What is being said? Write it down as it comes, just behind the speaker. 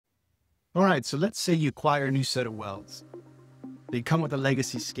All right, so let's say you acquire a new set of wells. They come with a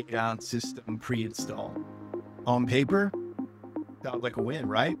legacy SCADA system pre-installed. On paper, sounds like a win,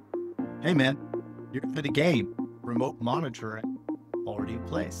 right? Hey man, you're for the game. Remote monitoring already in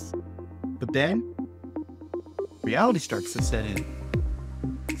place. But then reality starts to set in.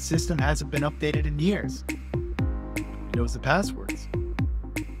 The system hasn't been updated in years. It knows the passwords.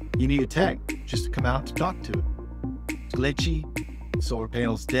 You need a tech just to come out to talk to it. It's glitchy, solar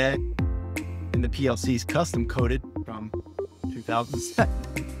panel's dead, and the PLC's custom coded from 2007.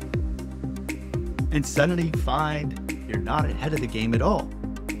 And suddenly you find you're not ahead of the game at all.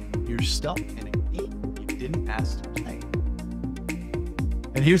 You're stuck in a game you didn't ask to play.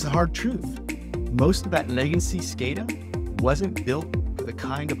 And here's the hard truth. Most of that legacy SCADA wasn't built for the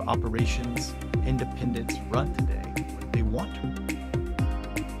kind of operations independents run today when they want to.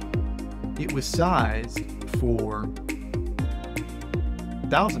 It was sized for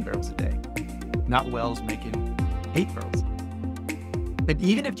 1,000 barrels a day, not wells making 8 barrels. And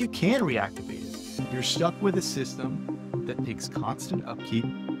even if you can reactivate it, you're stuck with a system that takes constant upkeep,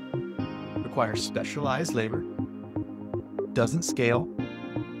 requires specialized labor, doesn't scale,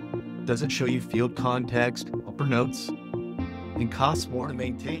 doesn't show you field context, upper notes, and costs more to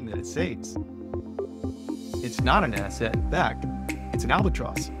maintain than it saves. It's not an asset, in fact, it's an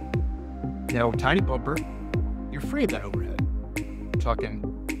Albatross. Now with TinyPumper, you're free of that overhead. We're talking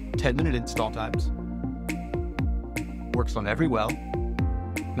 10-minute install times. Works on every well,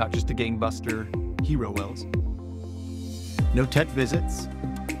 not just the gangbuster hero wells. No tech visits,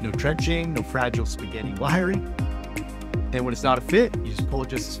 no trenching, no fragile spaghetti wiring. And when it's not a fit, you just pull it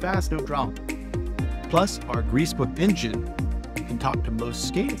just as fast, no drama. Plus, our Greasebook engine can talk to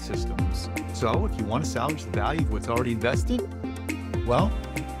most SCADA systems. So if you want to salvage the value of what's already invested, well,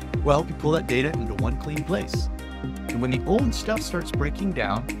 you pull that data into one clean place. And when the old stuff starts breaking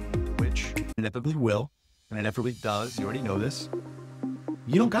down, which inevitably will, and inevitably does, you already know this,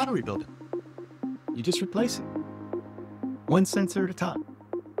 you don't got to rebuild it. You just replace it. One sensor at a time.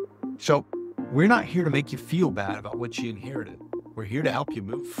 So we're not here to make you feel bad about what you inherited. We're here to help you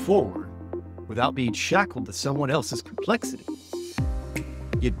move forward without being shackled to someone else's complexity.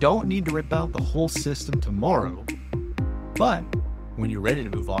 You don't need to rip out the whole system tomorrow, but when you're ready to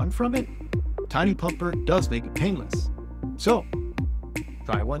move on from it, TinyPumper does make it painless. So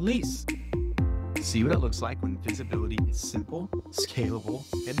try one lease. See what it looks like when visibility is simple, scalable,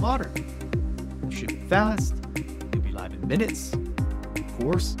 and modern. It should be fast. You'll be live in minutes. Of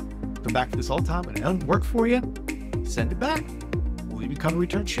course, come back to this all the time and it doesn't work for you, send it back. We'll even cover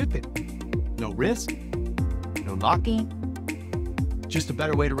return shipping. No risk, no locking, just a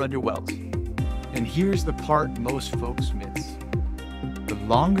better way to run your wells. And here's the part most folks miss. The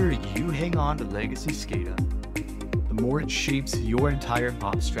longer you hang on to legacy SCADA, the more it shapes your entire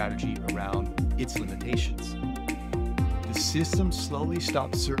ops strategy around its limitations. The system slowly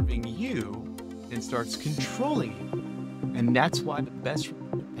stops serving you and starts controlling you. And that's why the best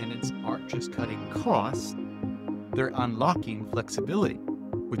independents aren't just cutting costs, they're unlocking flexibility.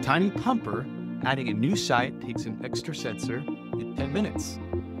 With TinyPumper, adding a new site takes an extra sensor in 10 minutes.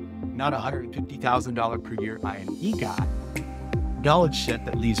 Not a $150,000 per year I&E guy. Knowledge set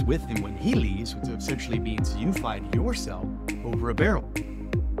that leaves with him when he leaves, which essentially means you find yourself over a barrel.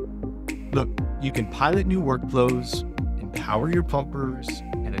 Look, you can pilot new workflows, empower your pumpers,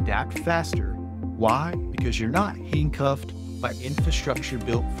 and adapt faster. Why? Because you're not handcuffed by infrastructure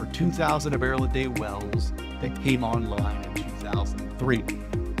built for 2,000 a barrel a day wells that came online in 2003.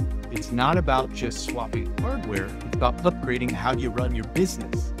 It's not about just swapping hardware, it's about upgrading how you run your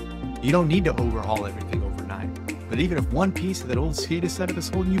business. You don't need to overhaul everything overnight. But even if one piece of that old SCADA setup is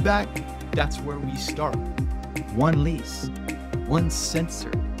holding you back, that's where we start. One lease, one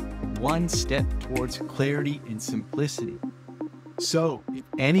sensor, one step towards clarity and simplicity. So if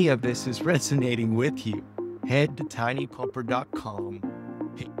any of this is resonating with you, head to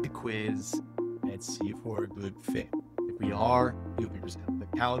tinypumper.com, take the quiz, and see if we're a good fit. If we are, you'll be presented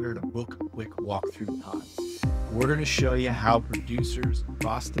the calendar to book a quick walkthrough time. We're going to show you how producers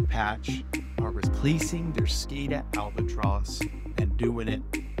across the patch are replacing their SCADA Albatross and doing it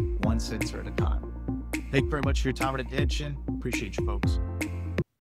one sensor at a time. Thank you very much for your time and attention. Appreciate you, folks.